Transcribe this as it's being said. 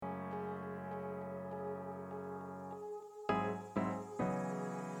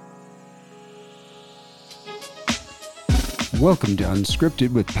Welcome to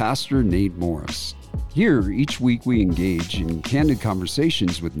Unscripted with Pastor Nate Morris. Here, each week we engage in candid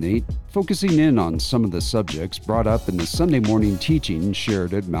conversations with Nate, focusing in on some of the subjects brought up in the Sunday morning teaching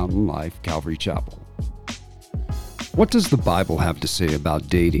shared at Mountain Life Calvary Chapel. What does the Bible have to say about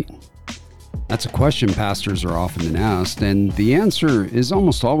dating? That's a question pastors are often asked, and the answer is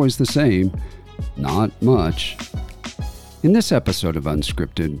almost always the same: not much. In this episode of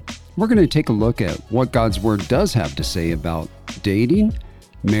Unscripted, we're going to take a look at what God's Word does have to say about dating,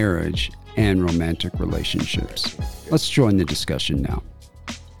 marriage, and romantic relationships. Let's join the discussion now.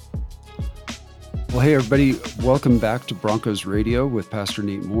 Well, hey, everybody. Welcome back to Broncos Radio with Pastor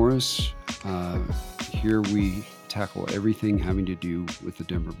Nate Morris. Here we tackle everything having to do with the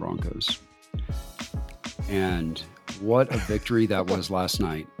Denver Broncos. And what a victory that was last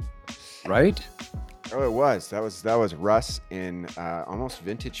night, right? Oh, it was. That was Russ in almost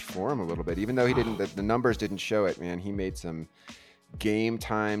vintage form a little bit. Even though he didn't, the numbers didn't show it, man. He made some game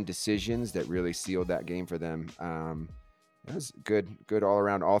time decisions that really sealed that game for them. It was good all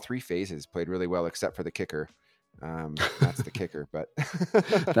around. All three phases played really well, except for the kicker. That's the kicker, but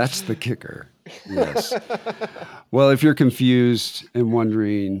That's the kicker. Yes. Well, if you're confused and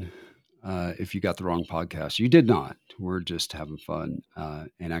wondering if you got the wrong podcast, you did not. We're just having fun.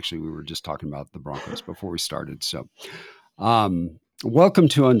 And actually, we were just talking about the Broncos before we started. So welcome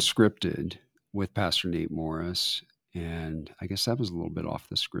to Unscripted with Pastor Nate Morris. And I guess that was a little bit off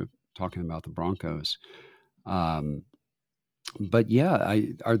the script, talking about the Broncos. But yeah,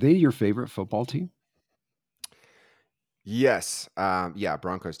 are they your favorite football team? yes, yeah,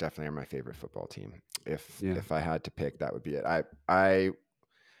 Broncos definitely are my favorite football team. If I had to pick, that would be it.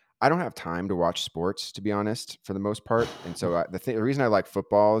 I don't have time to watch sports, to be honest, for the most part. And so the reason I like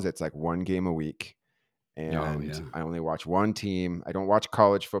football is it's like one game a week, and I only watch one team. I don't watch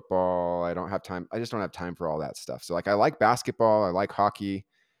college football. I don't have time. I just don't have time for all that stuff. So like, I like basketball. I like hockey.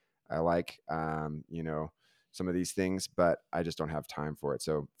 I like, some of these things, but I just don't have time for it.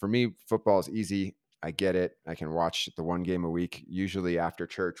 So for me, football is easy. I get it. I can watch the one game a week, usually after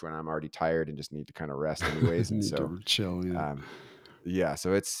church when I'm already tired and just need to kind of rest anyways. And Need so to chill. Yeah. yeah,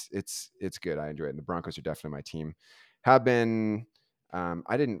 so it's good. I enjoy it. And the Broncos are definitely my team. Have been.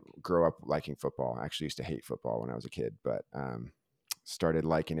 I didn't grow up liking football. I actually used to hate football when I was a kid, but started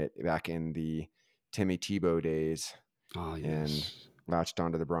liking it back in the Timmy Tebow days, Oh, and yes. latched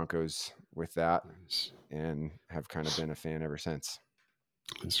onto the Broncos with that, Nice. and have kind of been a fan ever since.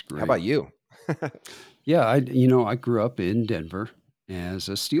 That's great. How about you? Yeah, I grew up in Denver as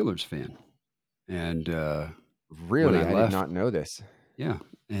a Steelers fan. And Really, when I I left, did not know this. yeah.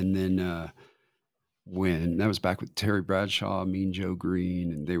 And then when that was back with Terry Bradshaw, Mean Joe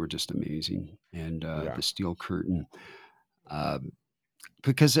Green, and they were just amazing. And Yeah. the Steel Curtain, uh,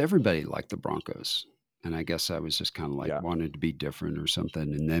 because everybody liked the Broncos. And I guess I was just kind of like Yeah. wanted to be different or something.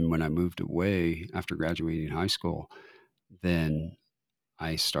 And then when I moved away after graduating high school, then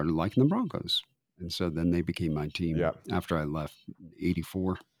I started liking the Broncos. And so then they became my team Yeah. after I left in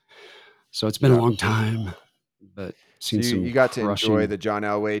 '84. So it's been a Yeah. long time, but So seen some you got to enjoy crushing. the John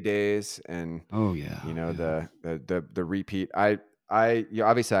Elway days, and Oh yeah, the repeat.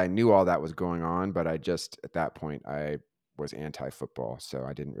 Obviously I knew all that was going on, but I just, at that point, I was anti-football, so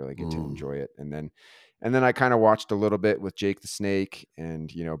I didn't really get to enjoy it. And then I kind of watched a little bit with Jake the Snake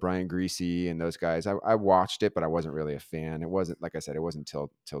and Brian Greasy and those guys. I watched it, but I wasn't really a fan. It wasn't, like I said, it wasn't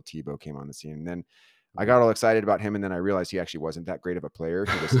till Tebow came on the scene. And then I got all excited about him, and then I realized he actually wasn't that great of a player.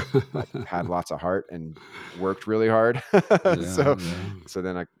 He just had lots of heart and worked really hard. Yeah. So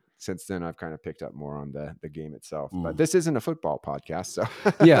then since then I've kind of picked up more on the game itself. But Mm. this isn't a football podcast, so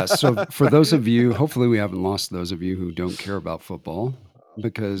Yeah. So for those of you, hopefully we haven't lost those of you who don't care about football,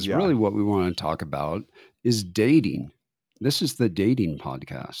 because Yeah. really what we want to talk about is dating. This is the dating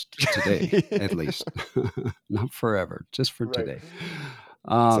podcast today, at least. Not forever, just for Right. today.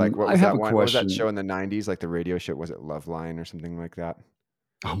 It's like, what I was have that a one? What was that question. show in the 90s? Like the radio show, was it Loveline or something like that?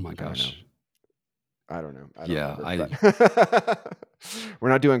 Oh my I don't know. gosh. I don't know. I don't Yeah, remember. But we're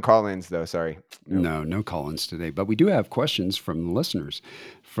not doing call-ins though. Sorry. Nope. No call-ins today, but we do have questions from the listeners,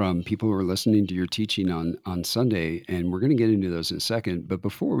 from people who are listening to your teaching on Sunday, and we're going to get into those in a second. But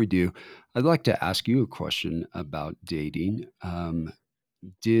before we do, I'd like to ask you a question about dating.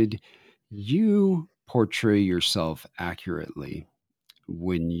 Did you portray yourself accurately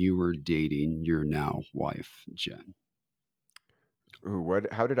when you were dating your now wife, Jen? Ooh,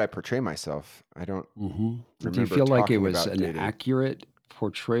 how did I portray myself? I don't Do you remember feel like it talking was about an dating. accurate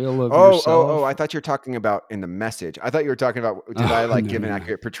portrayal of Oh, I yourself? thought you were talking about in the message. I thought you were talking about, did I Oh, give an no.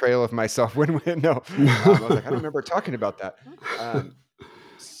 accurate portrayal of myself no. I was like, I don't remember talking about that.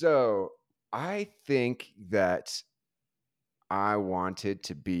 So I think that I wanted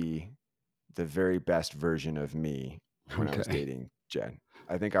to be the very best version of me when I was Okay. dating Jen.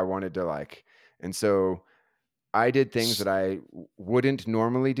 I think I wanted to and so I did things S- that I wouldn't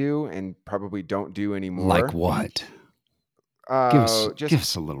normally do and probably don't do Like anymore. what? Oh, Give just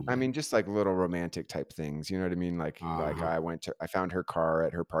us a little I bit. mean, just like little romantic type things, you know what I mean? Like Uh-huh. I found her car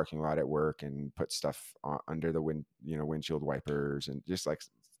at her parking lot at work and put stuff under the windshield wipers and just like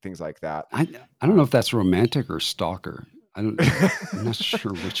things like that. I I don't know if Um, that's romantic or stalker. I don't I'm not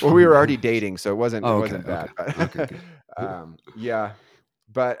sure which well, we were one. already dating, so it Oh, okay, wasn't okay. bad, Okay, but good. yeah.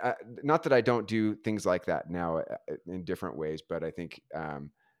 But not that I don't do things like that now in different ways, but I think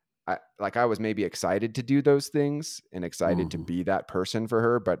I was maybe excited to do those things and excited to Mhm. be that person for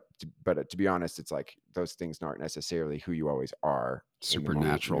her, but to be honest, it's like those things aren't necessarily who you always are in the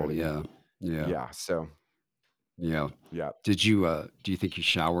moment. You know what Supernatural, I mean? yeah. Yeah. Yeah. So Yeah. yeah, Do you think you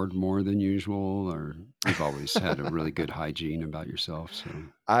showered more than usual, or you've always had a really good hygiene about yourself, so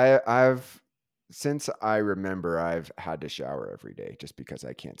I've since I remember I've had to shower every day just because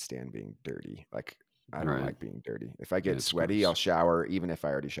I can't stand being dirty. Like I don't right. like being dirty. If I Yeah, get it's sweaty, I'll gross. shower even if I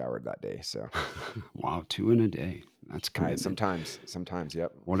already showered that day. So Wow, 2 in a day. That's I commitment. sometimes,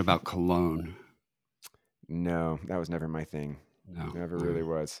 yep. What about cologne? No, that was never my thing. No. Never really Alright.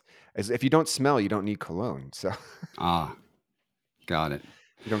 was. As if you don't smell, you don't need cologne. So Ah, got it.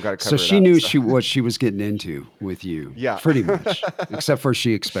 you don't got to So cover it she up. knew So what she was getting into with you, yeah. pretty much, except for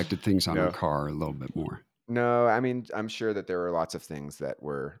she expected things on her No. car a little bit more. No, I mean, I'm sure that there were lots of things that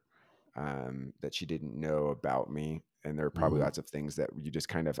she didn't know about me. And there are probably Mhm. lots of things that you just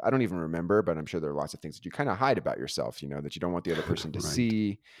kind of, I don't even remember, but I'm sure there are lots of things that you kind of hide about yourself, that you don't want the other person to Right.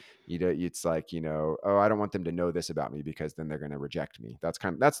 see. It's like, oh, I don't want them to know this about me because then they're going to reject me. That's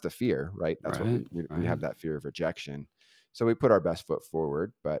the fear, right? That's what Right, we have right. that fear of rejection. So we put our best foot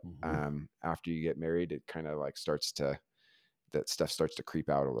forward. But Mhm. after you get married, it kind of like that stuff starts to creep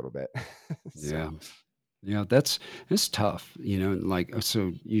out a little bit. So, Yeah. Yeah, it's tough, like,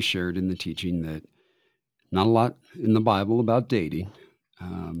 so you shared in the teaching that not a lot in the Bible about dating,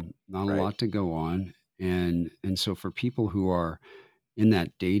 not a right. lot to go on, and so for people who are in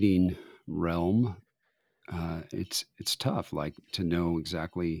that dating realm, it's tough, like, to know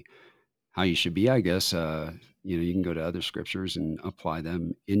exactly how you should be, I guess. You can go to other scriptures and apply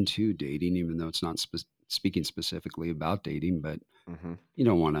them into dating, even though it's not speaking specifically about dating, but Hmm. you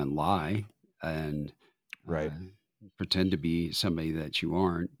don't want to lie and Right. uh, pretend to be somebody that you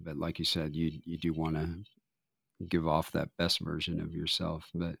aren't. But like you said, you do want to give off that best version of yourself.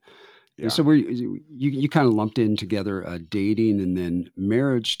 But Yeah. so you kind of lumped in together dating and then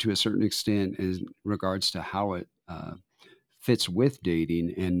marriage to a certain extent in regards to how it fits with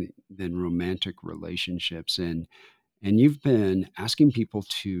dating and then romantic relationships. And you've been asking people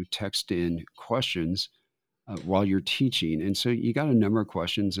to text in questions while you're teaching. And so you got a number of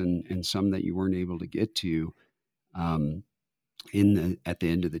questions and some that you weren't able to get to um, at the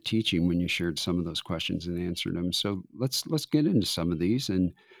end of the teaching when you shared some of those questions and answered them. So let's get into some of these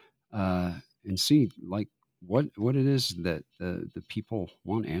uh, and see like what it is that the people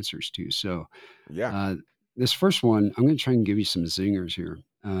want answers to. So Yeah. uh, this first one, I'm going to try and give you some zingers here.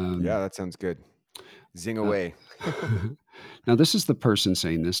 Yeah. That sounds good. Zing Uh, away. now, this is the person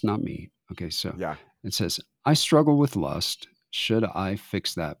saying this, not me. Okay, so Yeah. it says, I struggle with lust. Should I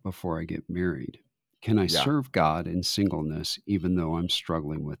fix that before I get married? Can I Yeah. serve God in singleness even though I'm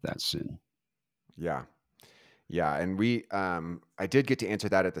struggling with that sin? Yeah. Yeah. And I did get to answer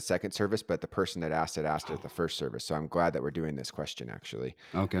that at the second service, but the person that asked it at the first service. So I'm glad that we're doing this question actually.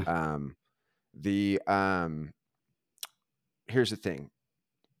 Okay. Um, the, Here's the thing,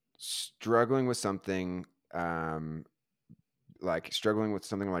 struggling with something, um,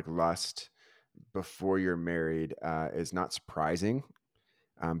 like lust before you're married, is not surprising.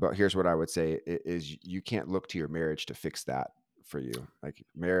 But here's what I would say is you can't look to your marriage to fix that for you. Like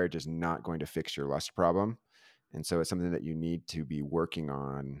marriage is not going to fix your lust problem. And so it's something that you need to be working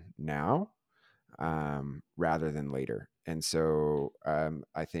on now, rather than later. And so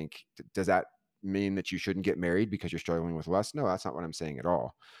I think, does that mean that you shouldn't get married because you're struggling with lust? No, that's not what I'm saying at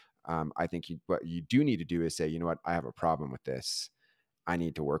all. I think what you do need to do is say, you know what, I have a problem with this. I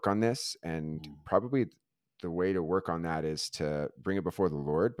need to work on this. And Mm. probably the way to work on that is to bring it before the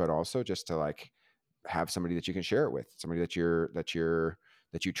Lord, but also just to like have somebody that you can share it with, somebody that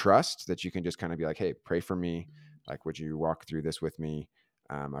you trust, that you can just kind of be like, hey, pray for me. Like, would you walk through this with me?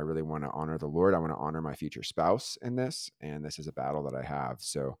 I really want to honor the Lord. I want to honor my future spouse in this. And this is a battle that I have.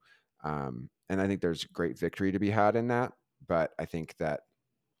 So, and I think there's great victory to be had in that. But I think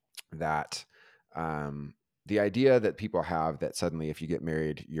that um, the idea that people have that suddenly if you get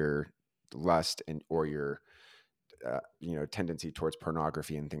married, your lust and or your tendency towards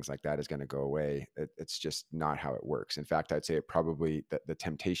pornography and things like that is going to go away. It's just not how it works. In fact, I'd say it probably the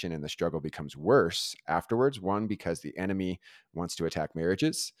temptation and the struggle becomes worse afterwards. One, because the enemy wants to attack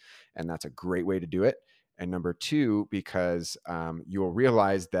marriages, and that's a great way to do it. And number two, because you will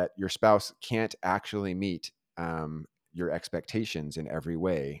realize that your spouse can't actually meet your expectations in every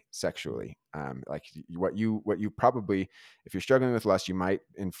way sexually. Like what you probably, if you're struggling with lust, you might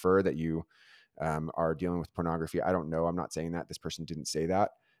infer that you are dealing with pornography. I don't know. I'm not saying that. This person didn't say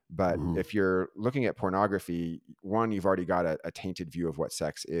that. But Mm-hmm. if you're looking at pornography, one, you've already got a tainted view of what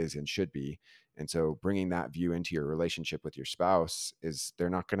sex is and should be. And so bringing that view into your relationship with your spouse is, they're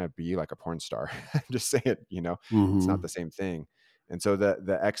not going to be like a porn star. I'm just saying, it's not Mm-hmm. the same thing. And so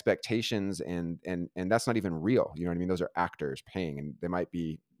the expectations and that's not even real. You know what I mean? Those are actors paying, and they might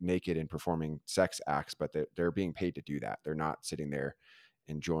be naked and performing sex acts, but they're being paid to do that. They're not sitting there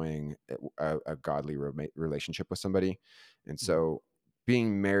enjoying a godly relationship with somebody. And so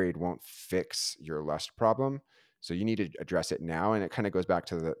being married won't fix your lust problem. So you need to address it now. And it kind of goes back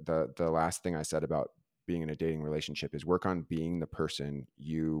to the last thing I said about being in a dating relationship, is work on being the person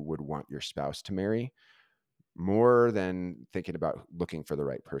you would want your spouse to marry, more than thinking about looking for the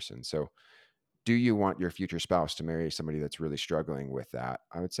right person. So do you want your future spouse to marry somebody that's really struggling with that?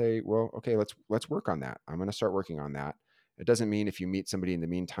 I would say, well, okay, let's work on that. I'm going to start working on that. It doesn't mean if you meet somebody in the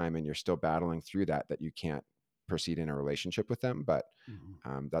meantime and you're still battling through that you can't proceed in a relationship with them. But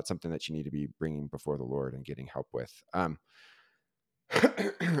Mm-hmm. that's something that you need to be bringing before the Lord and getting help with. I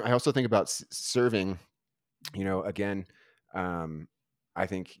also think about serving. Again, um, I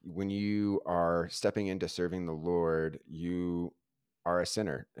think when you are stepping into serving the Lord, you are a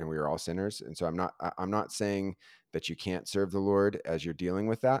sinner, and we are all sinners. And so I'm not saying that you can't serve the Lord as you're dealing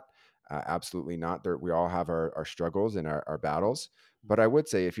with that. Absolutely not. We all have our struggles and our battles. But I would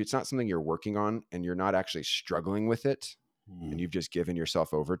say, if it's not something you're working on and you're not actually struggling with it, and Mm-hmm. you've just given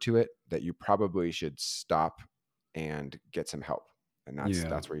yourself over to it, that you probably should stop and get some help. And Yeah.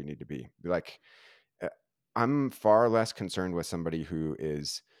 that's where you need to be like, uh, I'm far less concerned with somebody who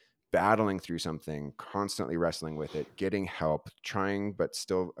is battling through something, constantly wrestling with it, getting help, trying, but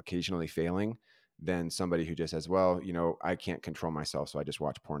still occasionally failing, than somebody who just says, well, I can't control myself, so I just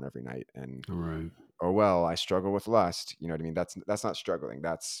watch porn every night. And, All right. oh, well, I struggle with lust. You know what I mean? That's not struggling.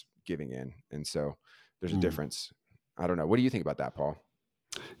 That's giving in. And so there's a Mm. difference. I don't know. What do you think about that, Paul?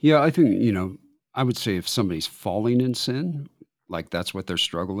 Yeah, I think, I would say if somebody's falling in sin, like that's what their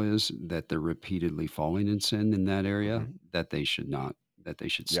struggle is, that they're repeatedly falling in sin in that area, Hmm. that they should not, that they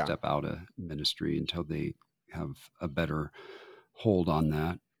should Yeah. step out of ministry until they have a better hold on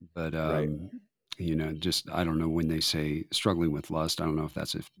that. But, Right. just, I don't know when they say struggling with lust, I don't know if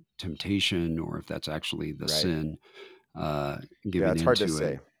that's a temptation or if that's actually the Right. sin, uh, Yeah, giving it's hard to into it.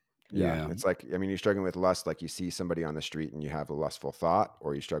 say. Yeah, Yeah. it's like, I mean, you're struggling with lust, like you see somebody on the street and you have a lustful thought,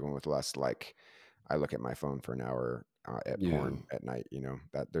 or you're struggling with lust, like I look at my phone for an hour at Yeah. porn at night.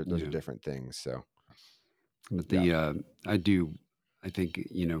 That those are Yeah. different things. So But yeah. I do, I think,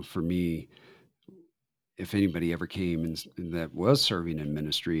 for me, if anybody ever came and that was serving in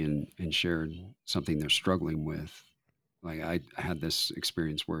ministry and shared something they're struggling with, like I had this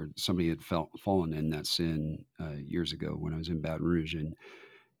experience where somebody had fallen in that sin years ago when I was in Baton Rouge, and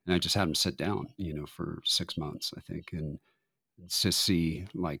I just had them sit down, for 6 months, I think, and to see,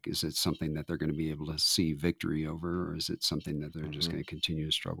 like, is it something that they're going to be able to see victory over, or is it something that they're just Hmm. going to continue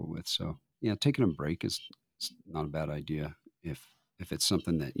to struggle with? So yeah, taking a break is not a bad idea if it's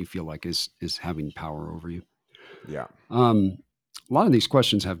something that you feel like is having power over you. Yeah. Um, a lot of these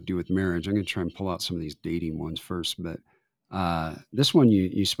questions have to do with marriage. I'm going to try and pull out some of these dating ones first, but this one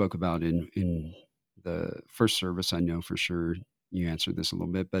you spoke about in the first service. I know for sure you answered this a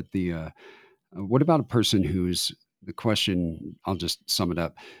little bit, but what about a person who's the question? I'll just sum it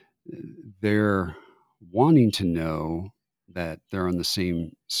up. Uh, They're wanting to know that they're on the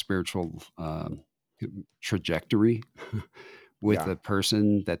same spiritual trajectory with Yeah. the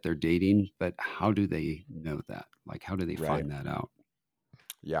person that they're dating, but how do they know that? Like, how do they Right. find that out?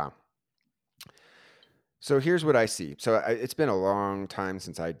 Yeah. So here's what I see. So it's been a long time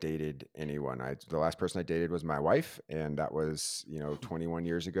since I dated anyone. The last person I dated was my wife, and that was 21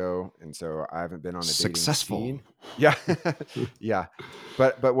 years ago. And so I haven't been on the dating Successful. scene. Yeah, yeah.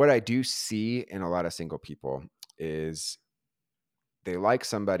 But what I do see in a lot of single people is they like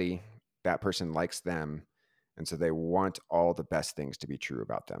somebody, that person likes them, and so they want all the best things to be true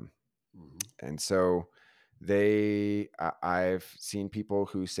about them. Mhm. And so I've seen people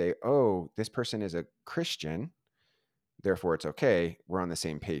who say, "Oh, this person is a Christian, therefore it's okay. We're on the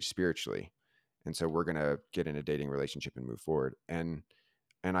same page spiritually. And so we're going to get in a dating relationship and move forward." And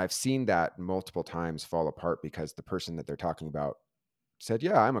And I've seen that multiple times fall apart because the person that they're talking about said,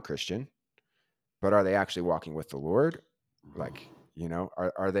 "Yeah, I'm a Christian," but are they actually walking with the Lord? Like,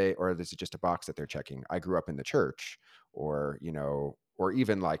 are they, or is it just a box that they're checking? I grew up in the church, or, or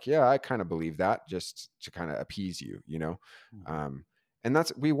even like, yeah, I kind of believe that just to kind of appease you, Mhm. Um,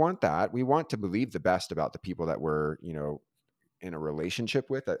 and we want that. We want to believe the best about the people that we're, in a relationship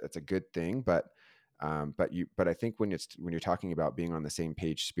with. That's a good thing. But I think when you're talking about being on the same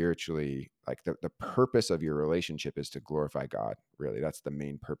page spiritually, like the purpose of your relationship is to glorify God. Really, that's the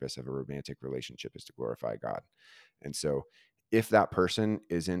main purpose of a romantic relationship, is to glorify God. And so if that person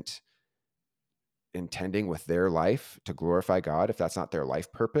isn't intending with their life to glorify God, if that's not their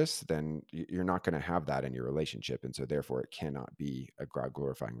life purpose, then you're not going to have that in your relationship. And so therefore it cannot be a God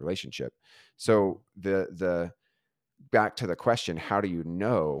glorifying relationship. So the back to the question, how do you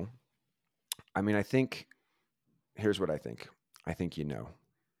know? I mean, I think here's what I think. I think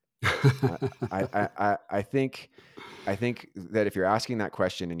I I I I think that if you're asking that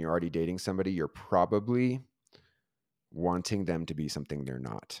question and you're already dating somebody, you're probably wanting them to be something they're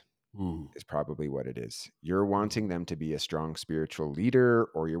not. Mm. Is probably what it is. You're wanting Mhm. them to be a strong spiritual leader,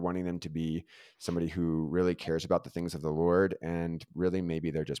 or you're wanting them to be somebody who really cares about the things of the Lord. And really,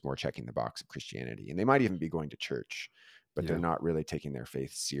 maybe they're just more checking the box of Christianity. And they might even be going to church, but they're Yeah. not really taking their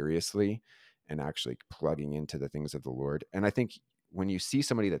faith seriously and actually plugging into the things of the Lord. And I think when you see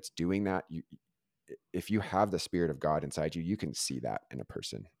somebody that's doing that, if you have the Spirit of God inside you, you can see that in a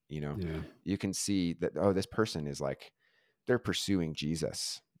person. Yeah. You can see that, oh, this person is like, they're pursuing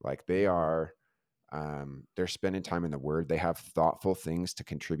Jesus. Like they Mhm. are, they're spending time in the Word. They have thoughtful things to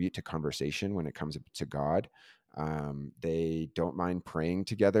contribute to conversation when it comes to God. They don't mind praying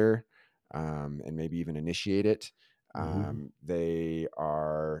together, and maybe even initiate it. Mhm. They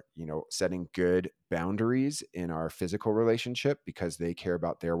are, setting good boundaries in our physical relationship because they care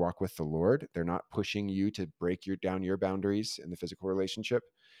about their walk with the Lord. They're not pushing you to break down your boundaries in the physical relationship.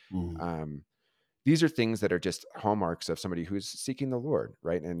 Mhm. Um, these are things that are just hallmarks of somebody who's seeking the Lord,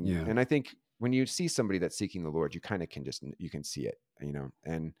 right? And Yeah. and I think when you see somebody that's seeking the Lord, you kind of can just, you can see it,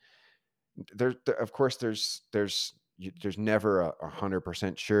 And of course, there's never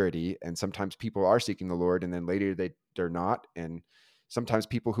 100% surety, and sometimes people are seeking the Lord, and then later they're not, and sometimes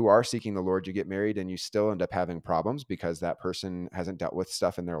people who are seeking the Lord, you get married and you still end up having problems because that person hasn't dealt with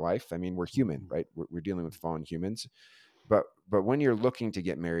stuff in their life. I mean, we're human, Mhm. right? We're dealing with fallen humans, but when you're looking to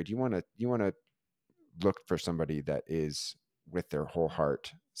get married, you want to look for somebody that is with their whole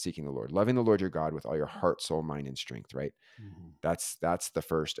heart seeking the Lord, loving the Lord your God with all your heart, soul, mind, and strength, right? Mhm. That's the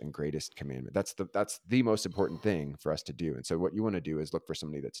first and greatest commandment. That's the most important thing for us to do. And so what you want to do is look for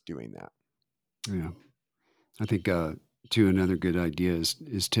somebody that's doing that. Yeah. I think, too, another good idea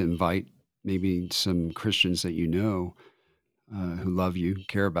is to invite maybe some Christians that you know, who love you,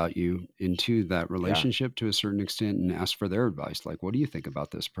 care about you, into that Yeah. relationship to a certain extent, and ask for their advice. Like, what do you think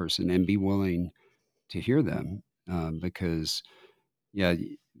about this person? And be willing to hear them, because, yeah,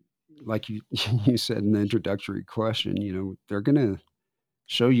 like you you said in the introductory question, they're gonna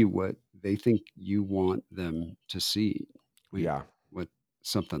show you what they think you want them to see. Wait, Yeah. what?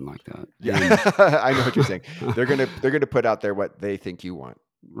 Something like that. Yeah. And I know what you're saying. They're gonna put out there what they think you want.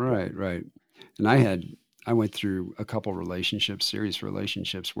 What right, right. And I went through a couple relationships, serious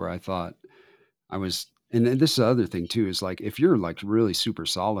relationships, where I thought I was, and then this is the other thing too, is like if you're like really super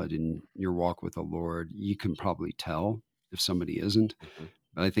solid in your walk with the Lord, you can probably tell if somebody isn't. Mhm.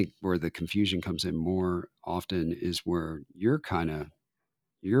 But I think where the confusion comes in more often is where you're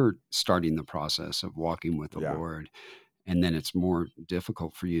starting the process of walking with the Yeah. Lord, and then it's more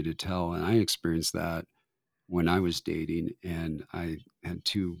difficult for you to tell. And I experienced that when I was dating, and I had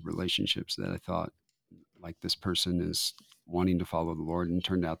two relationships that I thought, like, this person is wanting to follow the Lord, and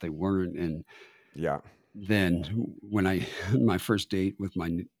turned out they weren't. And Yeah. then when I my first date with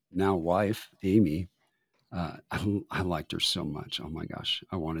my now wife, Amy, I liked her so much. Oh my gosh,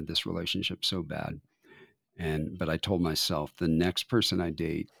 I wanted this relationship so bad. But I told myself the next person I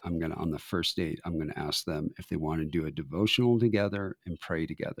date, on the first date, I'm gonna ask them if they want to do a devotional together and pray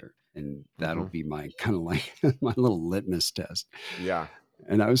together. And that'll Mhm. be my kind of like my little litmus test. Yeah.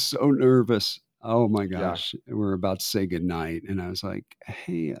 And I was so nervous. Oh my Yeah. gosh. We're about to say goodnight. And I was like,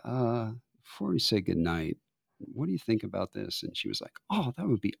 hey, before we say goodnight, what do you think about this? And she was like, oh, that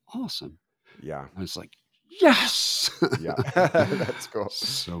would be awesome. Yeah. I was like, yes. Yeah. That's cool.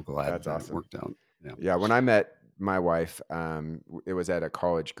 So glad That's that it awesome. worked out. Yeah. Yeah, when I met my wife, it was at a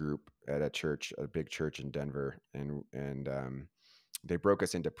college group at a church, a big church in Denver, and they broke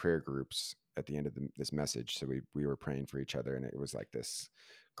us into prayer groups at the end of this message. So we were praying for each other, and it was like this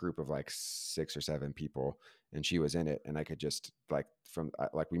group of like 6 or 7 people, and she was in it, and I could just like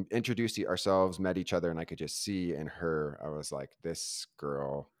like we introduced ourselves, met each other, and I could just see in her, I was like, this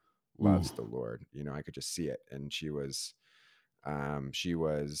girl Mm, loves the Lord. I could just see it, and she was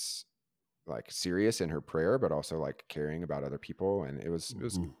like serious in her prayer, but also like caring about other people. And it was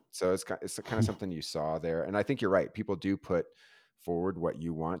mhm, so it's kind of something you saw there. And I think you're right. People do put forward what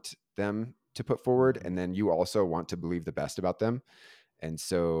you want them to put forward, mhm, and then you also want to believe the best about them. And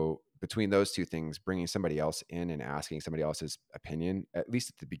so between those two things, bringing somebody else in and asking somebody else's opinion, at least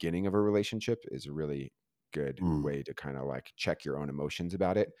at the beginning of a relationship, is a really good mm, way to kind of like check your own emotions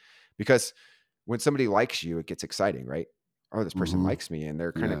about it. Because when somebody likes you, it gets exciting, right? Oh, this person mhm. likes me, and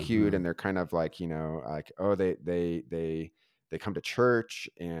they're kind of Yeah, cute, yeah. and they're kind of like, like, oh, they come to church,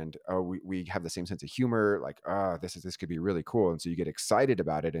 and oh, we have the same sense of humor. Like, oh, this could be really cool. And so you get excited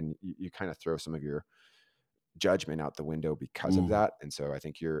about it, and you kind of throw some of your judgment out the window because of Mm, that. And so I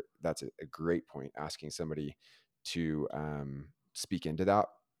think that's a great point, asking somebody to speak into that.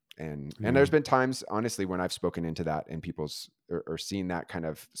 And yeah. there's been times, honestly, when I've spoken into that and people's or seen that kind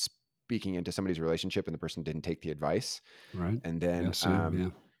of speaking into somebody's relationship, and the person didn't take the advice. Right. And Yeah, then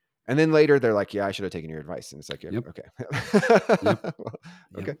same. Yeah. later they're like, yeah, I should have taken your advice. And it's like, yeah, Yep. okay. Yep. Well,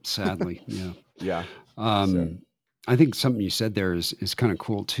 Yep. okay. Sadly. Yeah. Yeah. So Um, I think something you said there is kind of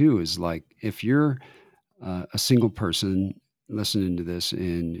cool too, is like if you're a single person listening to this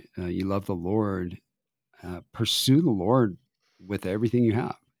and you love the Lord, pursue the Lord with everything you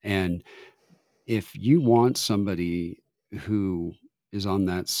have. And if you want somebody who is on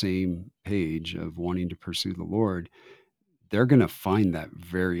that same page of wanting to pursue the Lord, they're going to find that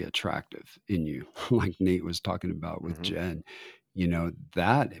very attractive in you. Like Nate was talking about with mhm. Jen,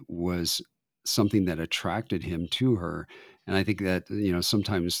 that was something that attracted him to her. And I think that,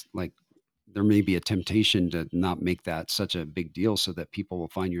 sometimes like there may be a temptation to not make that such a big deal so that people will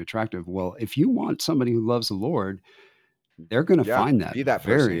find you attractive. Well, if you want somebody who loves the Lord, they're going to Yeah, find that be that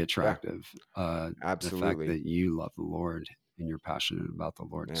very person. Yeah, attractive. The fact absolutely. that you love the Lord and you're passionate about the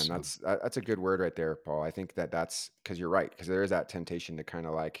Lord. Man, So, that's a good word right there, Paul. I think that's because you're right. Because there is that temptation to kind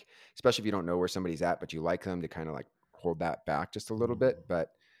of like, especially if you don't know where somebody's at, but you like them, to kind of like hold that back just a little mm, bit. But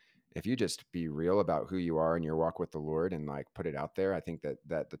if you just be real about who you are and your walk with the Lord, and like put it out there, I think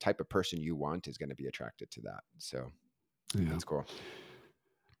that the type of person you want is going to be attracted to that. So yeah. that's cool.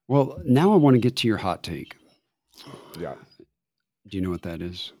 Well, now I want to get to your hot take. Yeah. Do you know what that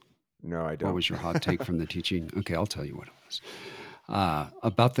is? No, I What don't. was your hot take from the teaching? Okay, I'll tell you what it was.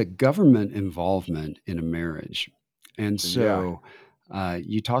 About the government involvement in a marriage. And Yeah. so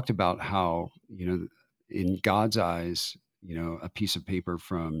you talked about how, in God's eyes, a piece of paper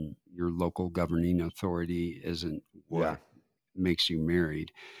from your local governing authority isn't Yeah. what makes you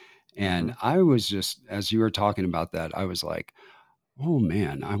married. Hmm. And I was just, as you were talking about that, I was like, oh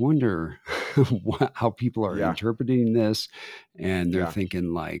man, I wonder how people are Yeah. interpreting this. And they're Yeah.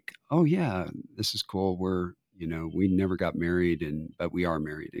 thinking like, oh yeah, this is cool. We never got married but we are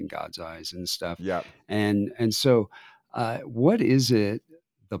married in God's eyes and stuff. Yeah. And so, what is it,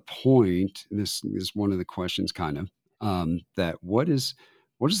 the point, this is one of the questions kind of, that what is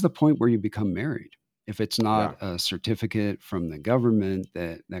the point where you become married? If it's not Yeah. a certificate from the government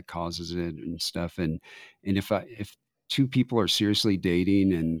that causes it and stuff. And if two people are seriously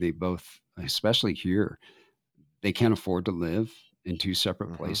dating and they both, especially here, they can't afford to live in two separate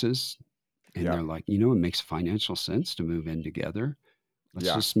Hmm. places. And Yeah. they're like, it makes financial sense to move in together. Let's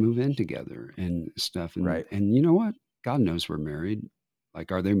Yeah. just move in together and stuff. And, Right. and you know what? God knows we're married.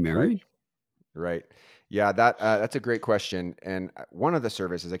 Like, are they Right. married? Right. Yeah, that's a great question. And one of the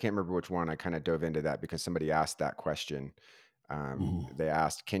services, I can't remember which one, I kind of dove into that because somebody asked that question. Mhm. They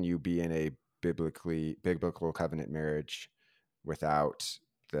asked, "Can you be in a biblical covenant marriage without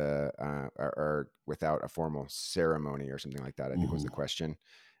or without a formal ceremony or something like that?" I think was Mhm. the question.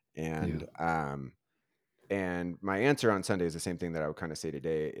 Yeah. And my answer on Sunday is the same thing that I would kind of say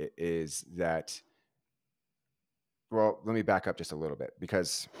today, is that, well, let me back up just a little bit,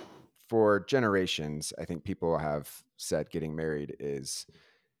 because for generations, I think people have said getting married is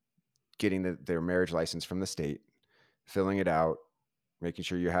getting their marriage license from the state, filling it out, making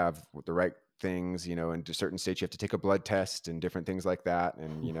sure you have the right things, and to certain states you have to take a blood test and different things like that.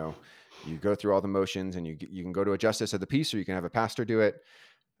 And, you go through all the motions, and you can go to a justice of the peace, or you can have a pastor do it.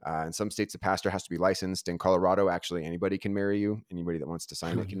 In some states, the pastor has to be licensed. In Colorado, actually, anybody can marry you. Anybody that wants to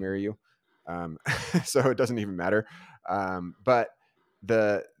sign it can marry you. Um, so it doesn't even matter. But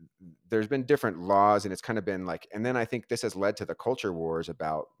the there's been different laws, and it's kind of been like, and then I think this has led to the culture wars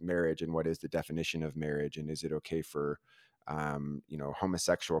about marriage and what is the definition of marriage, and is it okay for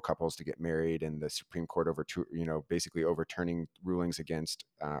homosexual couples to get married, and the Supreme Court basically overturning rulings against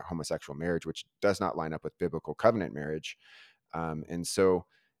homosexual marriage, which does not line up with biblical covenant marriage. And so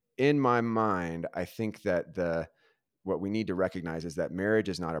in my mind, I think that what we need to recognize is that marriage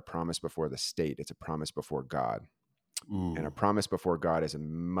is not a promise before the state. It's a promise before God. And a Mm. promise before God is a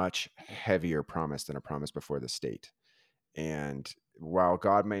much heavier promise than a promise before the state. And while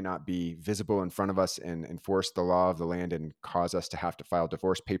God may not be visible in front of us and enforce the law of the land and cause us to have to file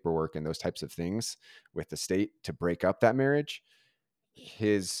divorce paperwork and those types of things with the state to break up that marriage,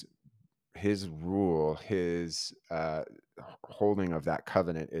 his rule, his holding of that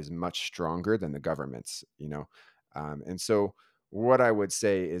covenant is much stronger than the government's, and so what I would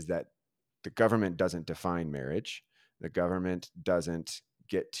say is that the government doesn't define marriage. The government doesn't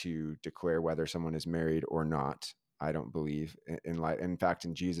get to declare whether someone is married or not. I don't believe in fact,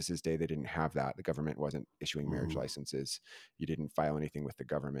 in Jesus's day, they didn't have that. The government wasn't issuing marriage Mm. licenses. You didn't file anything with the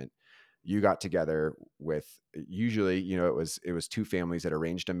government. You got together with, usually, it was two families that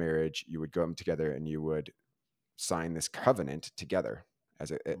arranged a marriage. You would come together and you would sign this covenant together as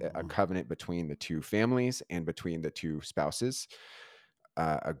a Mm. covenant between the two families and between the two spouses,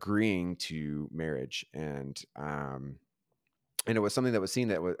 agreeing to marriage. And it was something that was seen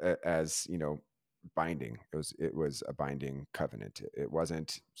that was as binding. It was a binding covenant. It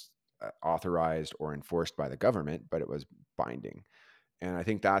wasn't authorized or enforced by the government, but it was binding. And I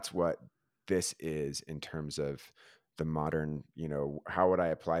think that's what this is in terms of the modern, how would I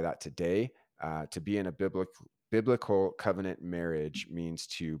apply that today? To be in a biblical covenant marriage means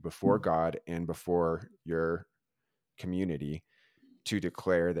to, before God and before your community, to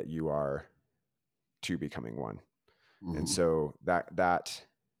declare that you are two becoming one. And Mm. so that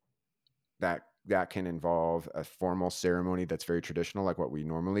can involve a formal ceremony that's very traditional, like what we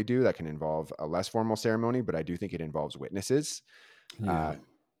normally do. That can involve a less formal ceremony, but I do think it involves witnesses Yeah. uh,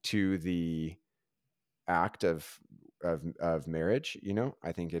 to the act of marriage.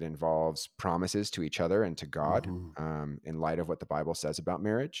 I think it involves promises to each other and to God, Mhm. in light of what the Bible says about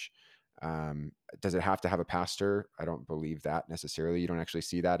marriage. Does it have to have a pastor? I don't believe that necessarily. You don't actually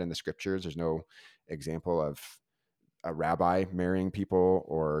see that in the scriptures. There's no example of a rabbi marrying people,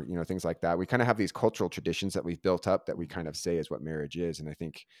 or things like that. We kind of have these cultural traditions that we've built up that we kind of say is what marriage is. And I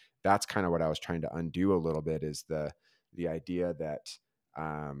think that's kind of what I was trying to undo a little bit, is the idea that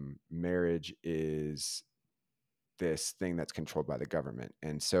marriage is this thing that's controlled by the government.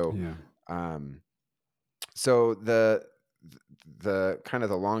 And so Yeah. um so the kind of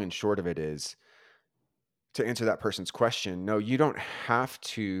the long and short of it is, to answer that person's question, no,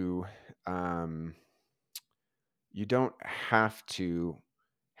 um you don't have to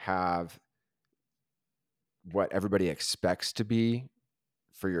have what everybody expects to be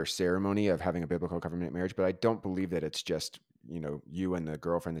for your ceremony of having a biblical covenant marriage. But I don't believe that it's just, you and the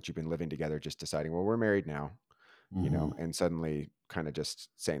girlfriend that you've been living together just deciding, well, we're married now, Mhm. and suddenly kind of just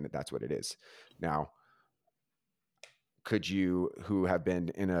saying that that's what it is. Now, could you, who have been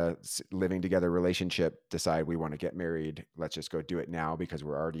in a living together relationship, decide we want to get married? Let's just go do it now because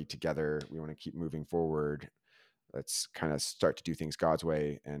we're already together. We want to keep moving forward. Let's kind of start to do things God's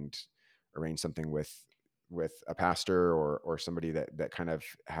way and arrange something with a pastor or somebody that kind of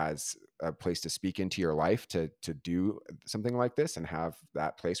has a place to speak into your life to do something like this, and have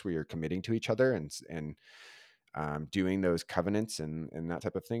that place where you're committing to each other and doing those covenants and that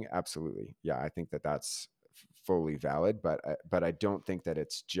type of thing. Absolutely. Yeah. I think that that's fully valid, but I don't think that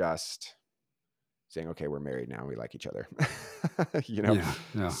it's just saying, okay, we're married now, we like each other, you know? Yeah.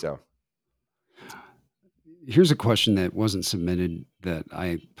 Yeah. So, Here's a question that wasn't submitted that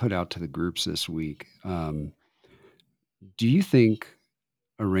I put out to the groups this week. Do you think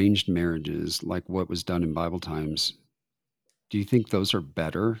arranged marriages, like what was done in Bible times, do you think those are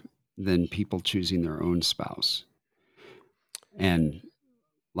better than people choosing their own spouse? And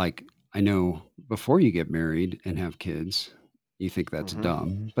like, I know before you get married and have kids, you think that's mhm.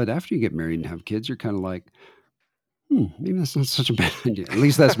 dumb. But after you get married and have kids, you're kind of like, maybe that's not such a bad idea. At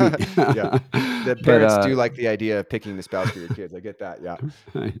least that's me. Yeah. The but parents do like the idea of picking the spouse for your kids. I get that. Yeah.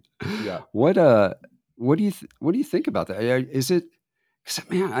 right. Yeah. What what do you think about that? Is it, because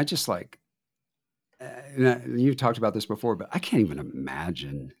man, I just like, you've talked about this before, but I can't even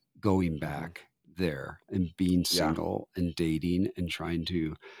imagine going Mhm. back there and being Yeah. single and dating and trying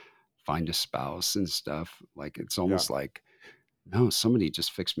to find a spouse and stuff. Like it's Yeah. almost like, no, somebody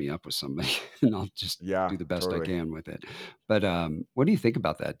just fix me up with somebody and I'll just Yeah. do the best I Totally. can with it. But what do you think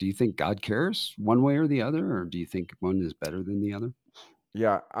about that? Do you think God cares one way or the other, or do you think one is better than the other?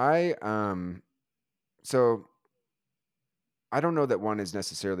 Yeah. So I don't know that one is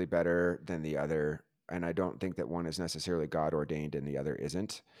necessarily better than the other. and I don't think that one is necessarily God ordained and the other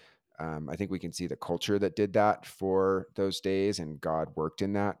isn't. I think we can see the culture that did that for those days, and God worked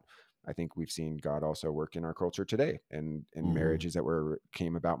in that. I think we've seen God also work in our culture today, and in Hmm. marriages that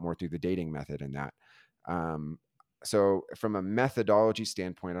came about more through the dating method and that. Um, so, from a methodology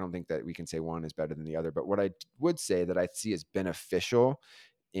standpoint, I don't think that we can say one is better than the other. But what I would say that I see as beneficial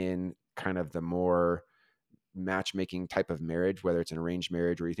in kind of the more matchmaking type of marriage, whether it's an arranged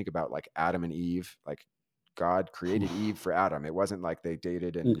marriage or you think about like Adam and Eve, like God created Eve for Adam. It wasn't like they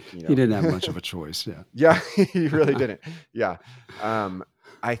dated He, and, he didn't have much of a choice. Yeah. yeah, he really didn't. Yeah. Um,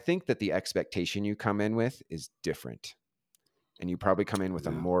 I think that the expectation you come in with is different. And you probably come in with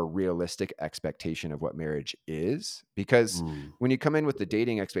a Yeah. more realistic expectation of what marriage is. Because Mm. when you come in with the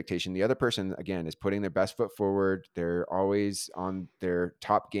dating expectation, the other person, again, is putting their best foot forward. They're always on their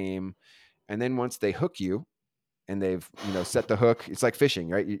top game. And then once they hook you, and they've set the hook, it's like fishing,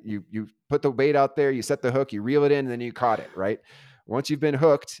 right? You put the bait out there, you set the hook, you reel it in, and then you caught it, right? Once you've been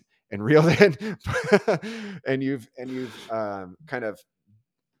hooked and reeled in, and you've kind of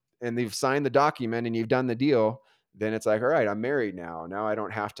and they've signed the document and you've done the deal, then it's like, all right, I'm married now. Now I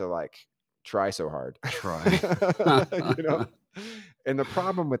don't have to like try so hard. Try. you know? And the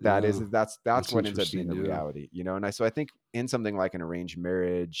problem with that Yeah. is that's That's what ends up being interesting. the Yeah. reality, so I think in something like an arranged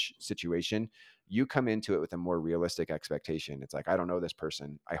marriage situation, you come into it with a more realistic expectation. It's like, I don't know this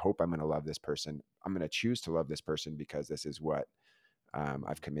person. I hope I'm going to love this person. I'm going to choose to love this person because this is what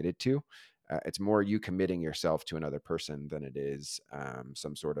I've committed to. It's more you committing yourself to another person than it is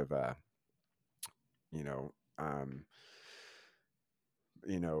some sort of a, you know, um,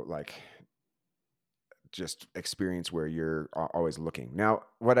 like just experience where you're always looking. Now,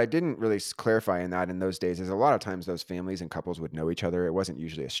 what I didn't really clarify in those days is a lot of times those families and couples would know each other. It wasn't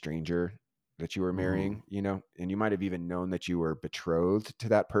usually a stranger that you were Hmm. marrying, and you might have even known that you were betrothed to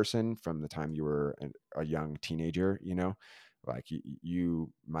that person from the time you were a young teenager, like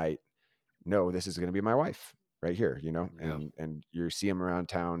you might know this is going to be my wife right here, Yeah. and you see them around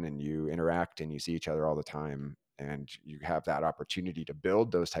town and you interact and you see each other all the time and you have that opportunity to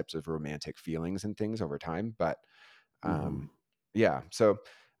build those types of romantic feelings and things over time. But Hmm. yeah, so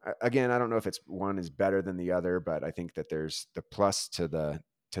again, I don't know if it's one is better than the other, but I think that there's the plus to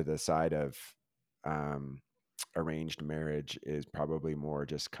the side of um arranged marriage is probably more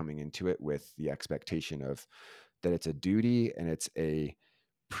just coming into it with the expectation of that it's a duty and it's a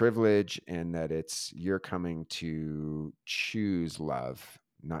privilege, and that you're coming to choose love,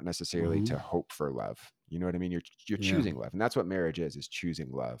 not necessarily Hmm. to hope for love. You know what I mean? You're Yeah. choosing love, and that's what marriage is choosing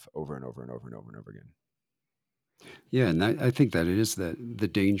love over and over and over and over and over again. Yeah. And I think that it is that the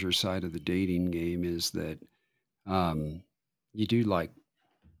danger side of the dating game is that um, you do like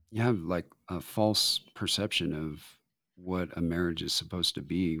you have like a false perception of what a marriage is supposed to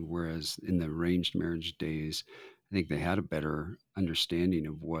be, whereas in the arranged marriage days, I think they had a better understanding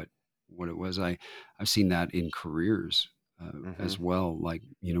of what it was. I've seen that in careers Hmm. as well. Like,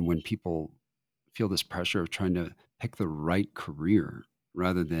 when people feel this pressure of trying to pick the right career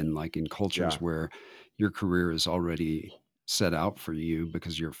rather than like in Yeah. cultures where your career is already set out for you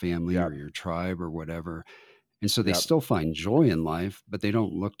because your family or Yep. your tribe or whatever, and so they Yep. still find joy in life, but they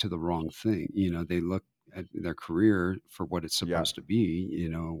don't look to the wrong thing. They look at their career for what it's Yep. supposed to be,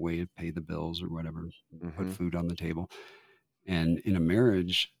 a way to pay the bills or whatever, put Hmm. food on the table. And in a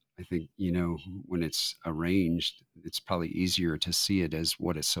marriage, I think, when it's arranged, it's probably easier to see it as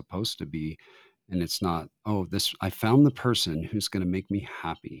what it's supposed to be. And it's not, oh, I found the person who's going to make me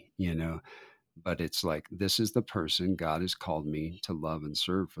happy, but it's like, this is the person God has called me to love and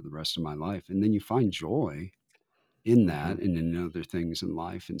serve for the rest of my life. And then you find joy in Hmm. that and in other things in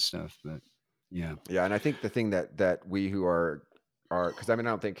life and stuff. But yeah, Yeah, and I think the thing that we who are because I mean I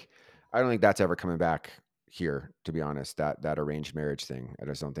don't think that's ever coming back here, to be honest. That arranged marriage thing, I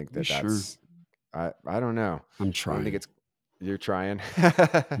just don't think you sure? that's I don't know. I'm I don't think trying. it's you're trying.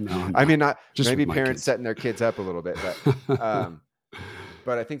 No, I'm I not. mean, not Just maybe with my parents kids. setting their kids up a little bit, um,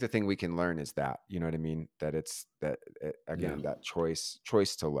 but I think the thing we can learn is that, you know what I mean? That it's that Yeah. again, that choice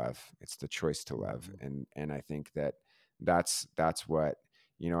to love. It's the choice to love, Mhm. and I think that that's what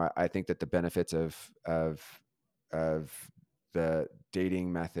I think that the benefits of the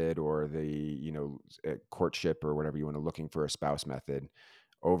dating method or the courtship or whatever you want to looking for a spouse method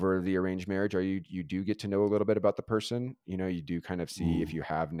over the arranged marriage are you do get to know a little bit about the person. You do kind of see if Mm. you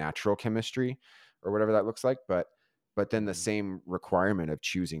have natural chemistry or whatever that looks like, but then the Mhm. same requirement of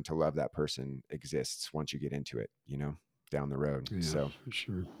choosing to love that person exists once you get into it, down the road. Yeah, So for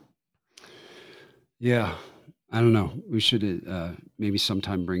sure. Yeah. I don't know. We should maybe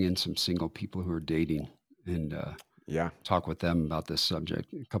sometime bring in some single people who are dating and yeah. talk with them about this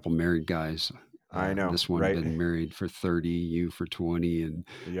subject. A couple married guys. I know, This one right? been married for 30, you for 20. And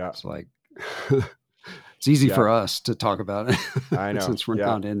Yeah. it's like, it's easy Yeah. for us to talk about it I know. since we're Yeah.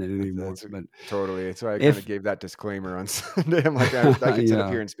 not in it anymore. That's But totally. So I kind of if, gave that disclaimer on Sunday. I'm like, I could sit up yeah,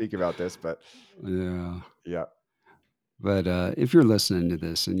 here and speak about this, but yeah. yeah. But if you're listening to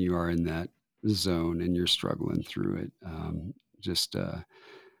this and you are in that zone and you're struggling through it, just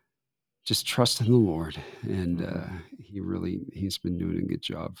just trust in the Lord. And Hmm. he's been doing a good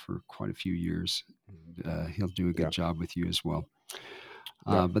job for quite a few years. And he'll do a good Yeah. job with you as well.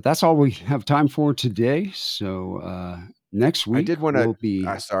 Yep. But that's all we have time for today. So next I week did want to, will be,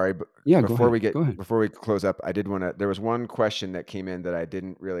 sorry, but yeah, go ahead. Go ahead. before we close up, I did want to, there was one question that came in that I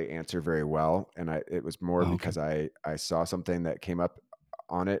didn't really answer very well. And it was more Oh, okay. because I saw something that came up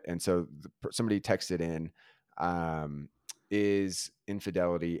on it. And so somebody texted in, um, is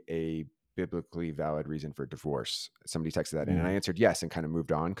infidelity a biblically valid reason for divorce? Somebody texted that in and I Mm. answered yes, and kind of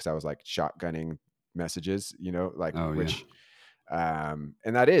moved on. Cause I was like shotgunning messages, like Oh, yeah. which, and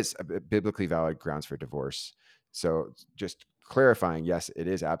that is a biblically valid grounds for divorce. So just clarifying, yes, it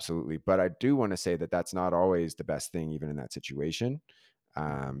is absolutely. But I do want to say that that's not always the best thing, even in that situation,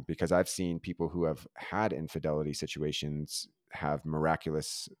 Mhm. because I've seen people who have had infidelity situations have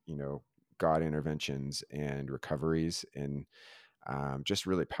miraculous, God interventions and recoveries and just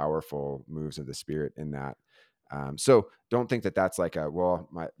really powerful moves of the Spirit in that. So don't think that that's like well,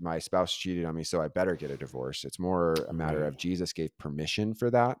 my spouse cheated on me, so I better get a divorce. It's more a matter Right. of Jesus gave permission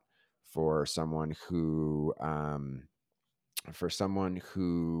for that for someone who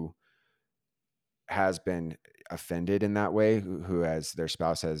has been offended in that way, who has their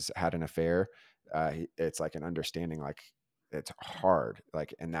spouse has had an affair. It's like an understanding, like it's hard,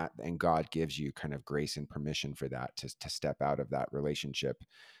 like, and God gives you kind of grace and permission for that to step out of that relationship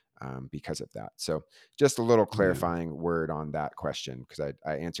because of that. So just a little Yeah. clarifying word on that question, because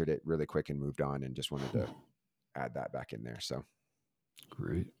I answered it really quick and moved on and just wanted to add that back in there. So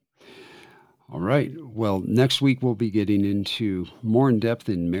Great. All right. Well, next week we'll be getting into more in depth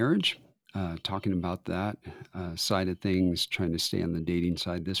in marriage, talking about that side of things, trying to stay on the dating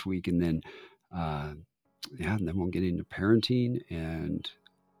side this week. And then, uh, yeah, and then we'll get into parenting and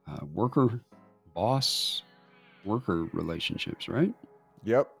worker, boss, worker relationships, right?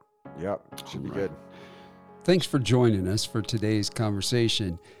 yep, should All be right. good. Thanks for joining us for today's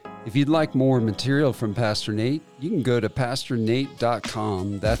conversation. If you'd like more material from Pastor Nate, you can go to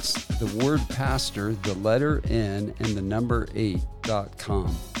pastornate.com. That's the word pastor, the letter N, and the number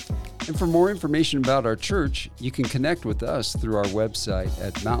 8.com. And for more information about our church, you can connect with us through our website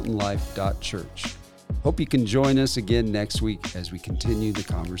at mountainlife.church. Hope you can join us again next week as we continue the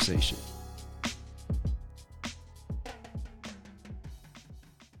conversation.